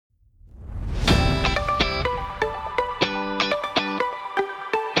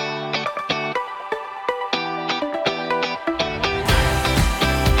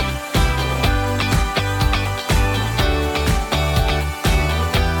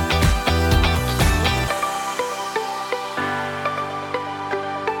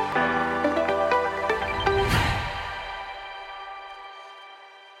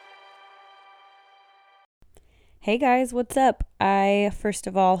Hey guys, what's up? I first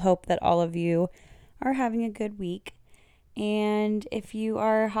of all hope that all of you are having a good week. And if you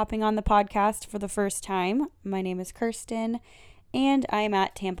are hopping on the podcast for the first time, my name is Kirsten and I'm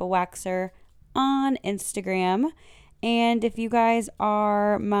at Tampa Waxer on Instagram. And if you guys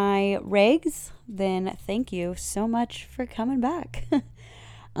are my regs, then thank you so much for coming back.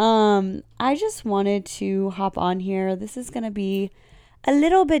 I just wanted to hop on here. This is going to be a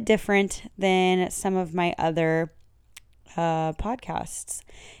little bit different than some of my other podcasts.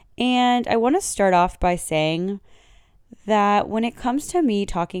 And I want to start off by saying that when it comes to me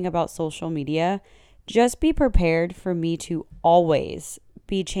talking about social media, just be prepared for me to always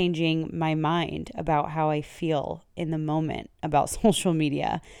be changing my mind about how I feel in the moment about social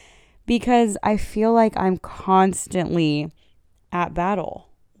media, because I feel like I'm constantly at battle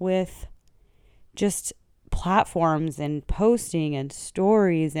with just platforms and posting and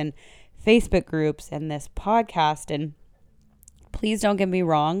stories and Facebook groups and this podcast. And please don't get me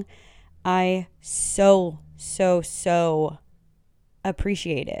wrong, I so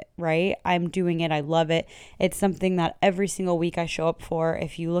appreciate it, right? I'm doing it. I love it. It's something that every single week I show up for.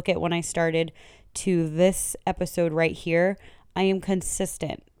 If you look at when I started to this episode right here, I am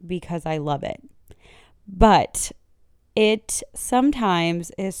consistent because I love it. But it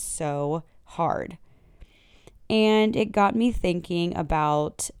sometimes is so hard. And it got me thinking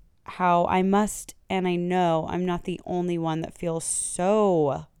about how I must, and I know I'm not the only one that feels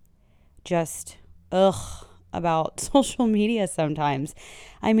so just about social media sometimes.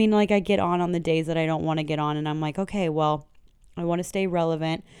 I mean, like I get on the days that I don't want to get on, and I'm like, okay, well, I want to stay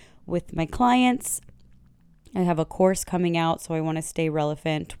relevant with my clients. I have a course coming out, so I want to stay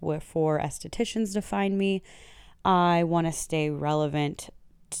relevant for estheticians to find me. I want to stay relevant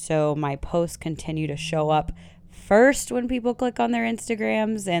so my posts continue to show up first when people click on their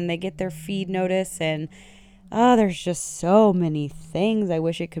Instagrams and they get their feed notice. And there's just so many things. I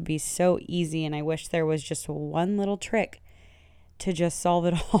wish it could be so easy, and I wish there was just one little trick to just solve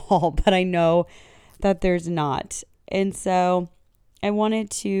it all, but I know that there's not. And so I wanted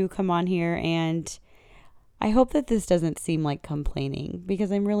to come on here, and I hope that this doesn't seem like complaining,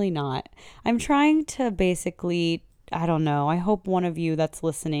 because I'm really not. I'm trying to basically, I don't know, I hope one of you that's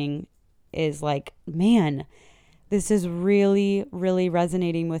listening is like, man, this is really, really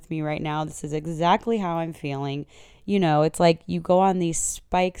resonating with me right now. This is exactly how I'm feeling. You know, it's like you go on these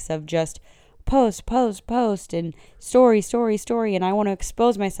spikes of just post, and story. And I want to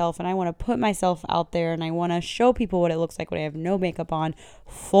expose myself, and I want to put myself out there, and I want to show people what it looks like when I have no makeup on,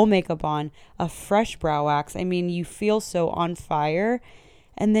 full makeup on, a fresh brow wax. I mean, you feel so on fire.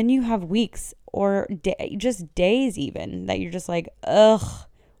 And then you have weeks or just days even that you're just like,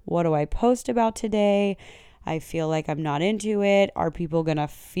 what do I post about today? I feel like I'm not into it. Are people going to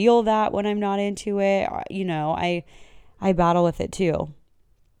feel that when I'm not into it? You know, I battle with it too.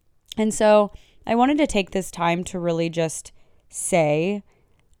 And so I wanted to take this time to really just say,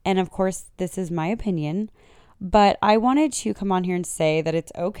 and of course, this is my opinion, but I wanted to come on here and say that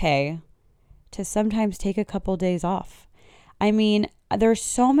it's okay to sometimes take a couple days off. I mean, there's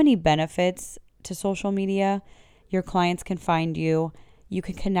so many benefits to social media. Your clients can find you. You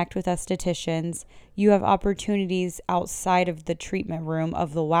can connect with estheticians. You have opportunities outside of the treatment room,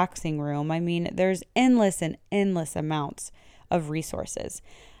 of the waxing room. I mean, there's endless amounts of resources.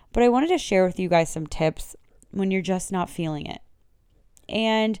 But I wanted to share with you guys some tips when you're just not feeling it.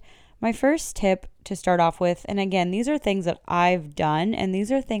 And my first tip to start off with, and again, these are things that I've done, and these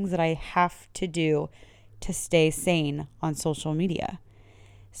are things that I have to do to stay sane on social media.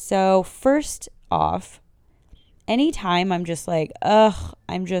 So first off, anytime I'm just like, I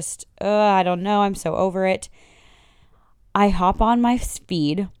don't know, I'm so over it, I hop on my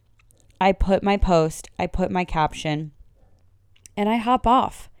feed, I put my post, I put my caption, and I hop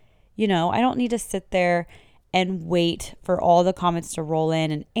off. You know, I don't need to sit there and wait for all the comments to roll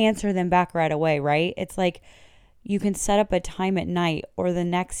in and answer them back right away, right? It's like you can set up a time at night or the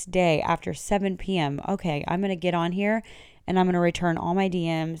next day after 7 p.m. Okay, I'm going to get on here and I'm going to return all my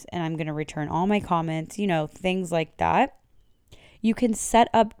DMs and I'm going to return all my comments, you know, things like that. You can set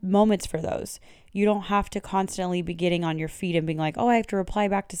up moments for those. You don't have to constantly be getting on your feet and being like, oh, I have to reply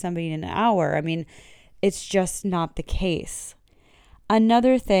back to somebody in an hour. I mean, it's just not the case.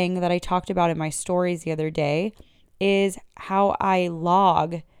 Another thing that I talked about in my stories the other day is how I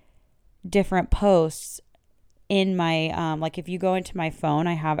log different posts in my, like if you go into my phone,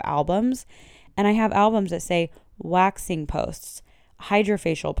 I have albums, and I have albums that say waxing posts,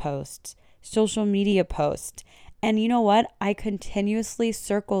 hydrofacial posts, social media posts. And you know what? I continuously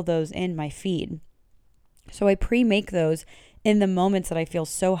circle those in my feed. So I pre-make those in the moments that I feel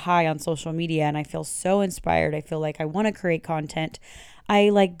so high on social media and I feel so inspired, I feel like I want to create content, I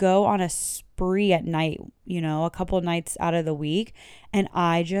like go on a spree at night, a couple nights out of the week, and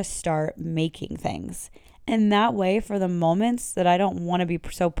I just start making things. And that way, for the moments that I don't want to be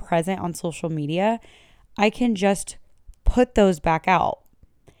so present on social media, I can just put those back out.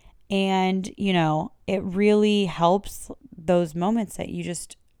 And, it really helps those moments that you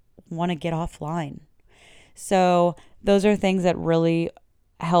just want to get offline. So those are things that really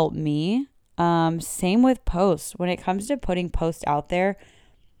help me. Same with posts. When it comes to putting posts out there,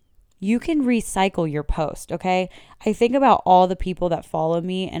 you can recycle your post, okay? I think about all the people that follow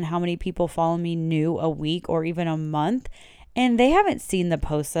me and how many people follow me new a week or even a month, and they haven't seen the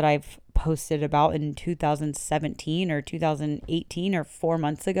posts that I've posted about in 2017 or 2018 or 4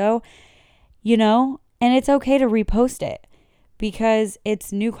 months ago, and it's okay to repost it because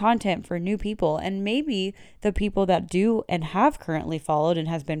it's new content for new people. And maybe the people that do and have currently followed and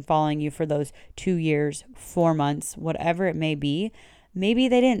has been following you for those 2 years, 4 months, whatever it may be, maybe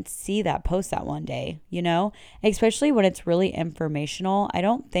they didn't see that post that one day, especially when it's really informational. I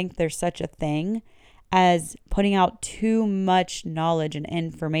don't think there's such a thing as putting out too much knowledge and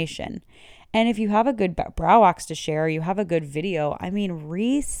information. And if you have a good brow wax to share, you have a good video,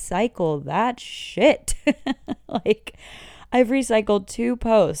 recycle that shit. Like, I've recycled 2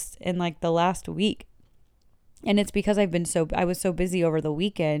 posts in like the last week. And it's because I was so busy over the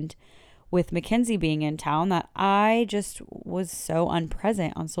weekend with Mackenzie being in town that I just was so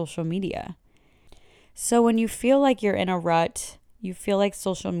unpresent on social media. So when you feel like you're in a rut, you feel like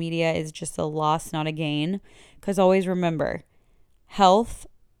social media is just a loss, not a gain, because always remember, health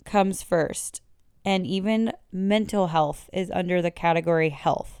comes first. And even mental health is under the category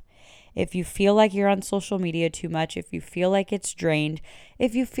health. If you feel like you're on social media too much, if you feel like it's drained,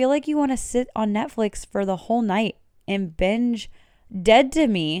 if you feel like you want to sit on Netflix for the whole night and binge Dead to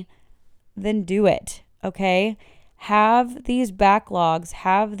Me, then do it, okay? Have these backlogs,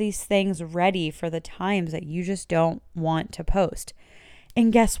 have these things ready for the times that you just don't want to post.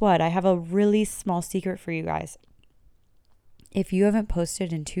 And guess what? I have a really small secret for you guys. If you haven't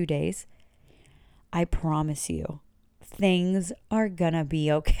posted in 2 days, I promise you, things are gonna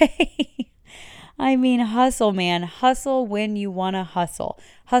be okay. Hustle, man. Hustle when you want to hustle.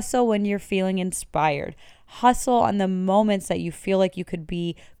 Hustle when you're feeling inspired. Hustle on the moments that you feel like you could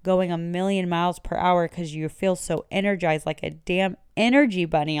be going 1,000,000 miles per hour because you feel so energized, like a damn energy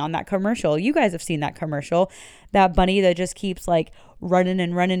bunny on that commercial. You guys have seen that commercial. That bunny that just keeps like running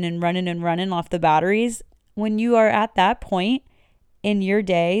and running and running and running off the batteries. When you are at that point in your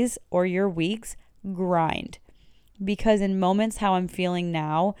days or your weeks, grind. Because in moments how I'm feeling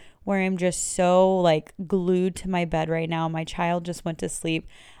now, where I'm just so like glued to my bed right now, my child just went to sleep.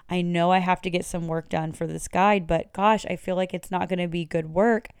 I know I have to get some work done for this guide, but gosh, I feel like it's not going to be good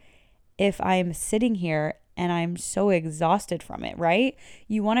work if I'm sitting here and I'm so exhausted from it, right?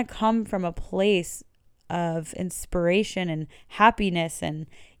 You want to come from a place of inspiration and happiness. And,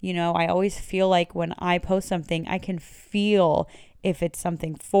 I always feel like when I post something, I can feel if it's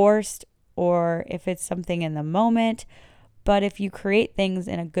something forced or if it's something in the moment. But if you create things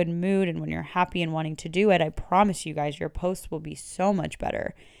in a good mood and when you're happy and wanting to do it, I promise you guys, your posts will be so much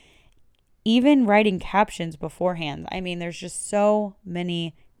better. Even writing captions beforehand. There's just so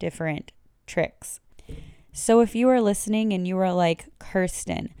many different tricks. So if you are listening and you are like,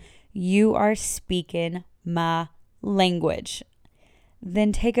 Kirsten, you are speaking my language,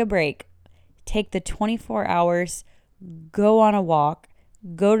 then take a break. Take the 24 hours, go on a walk,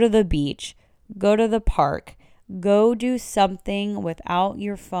 go to the beach, go to the park, go do something without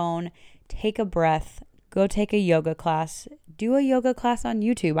your phone, take a breath, go take a yoga class, do a yoga class on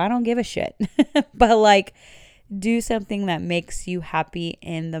YouTube. I don't give a shit, but do something that makes you happy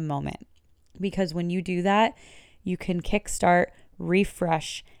in the moment. Because when you do that, you can kickstart,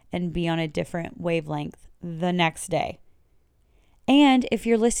 refresh, and be on a different wavelength the next day. And if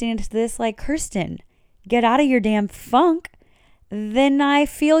you're listening to this like, Kirsten, get out of your damn funk, then I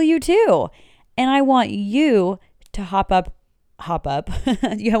feel you too. And I want you to hop up.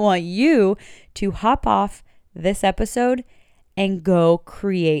 I want you to hop off this episode and go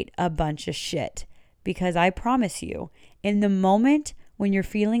create a bunch of shit. Because I promise you, in the moment when you're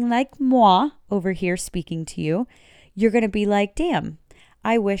feeling like moi over here speaking to you, you're going to be like, damn,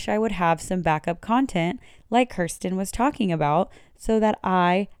 I wish I would have some backup content like Kirsten was talking about so that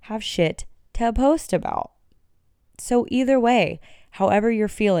I have shit to post about. So either way, however you're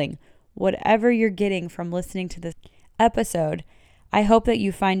feeling, whatever you're getting from listening to this episode, I hope that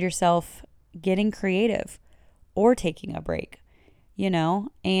you find yourself getting creative or taking a break,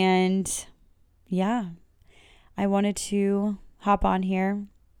 and yeah, I wanted to hop on here.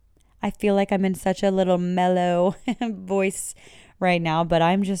 I feel like I'm in such a little mellow voice right now, but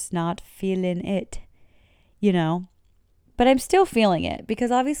I'm just not feeling it, you know? But I'm still feeling it because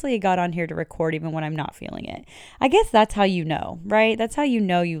obviously I got on here to record even when I'm not feeling it. I guess that's how you know, right? That's how you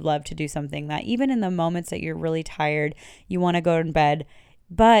know you love to do something, that even in the moments that you're really tired, you want to go in bed,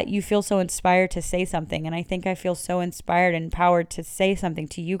 but you feel so inspired to say something. And I think I feel so inspired and empowered to say something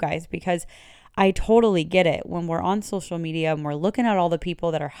to you guys because I totally get it. When we're on social media and we're looking at all the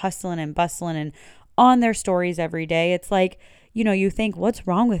people that are hustling and bustling and on their stories every day, it's like, you think, what's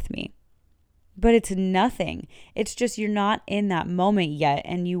wrong with me? But it's nothing. It's just you're not in that moment yet,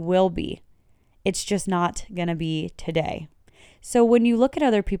 and you will be. It's just not going to be today. So when you look at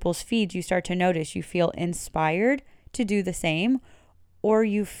other people's feeds, you start to notice you feel inspired to do the same, or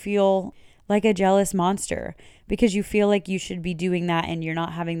you feel like a jealous monster because you feel like you should be doing that and you're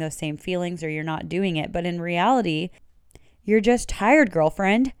not having those same feelings or you're not doing it. But in reality, you're just tired,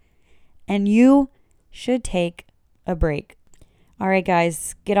 girlfriend, and you should take a break. All right,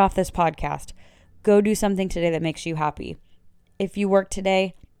 guys, get off this podcast. Go do something today that makes you happy. If you work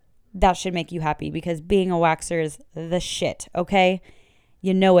today, that should make you happy because being a waxer is the shit, okay?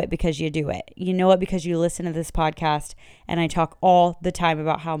 You know it because you do it. You know it because you listen to this podcast, and I talk all the time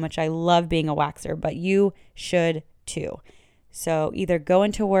about how much I love being a waxer, but you should too. So either go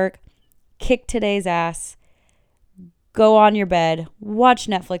into work, kick today's ass, go on your bed, watch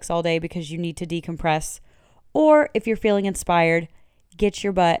Netflix all day because you need to decompress, or if you're feeling inspired, get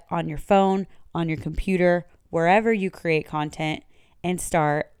your butt on your phone, on your computer, wherever you create content, and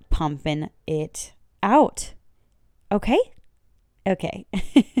start pumping it out. Okay? Okay.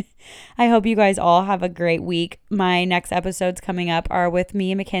 I hope you guys all have a great week. My next episodes coming up are with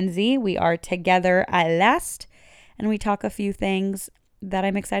me and Mackenzie. We are together at last, and we talk a few things that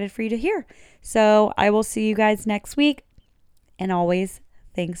I'm excited for you to hear. So I will see you guys next week. And always,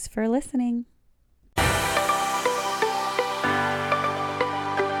 thanks for listening.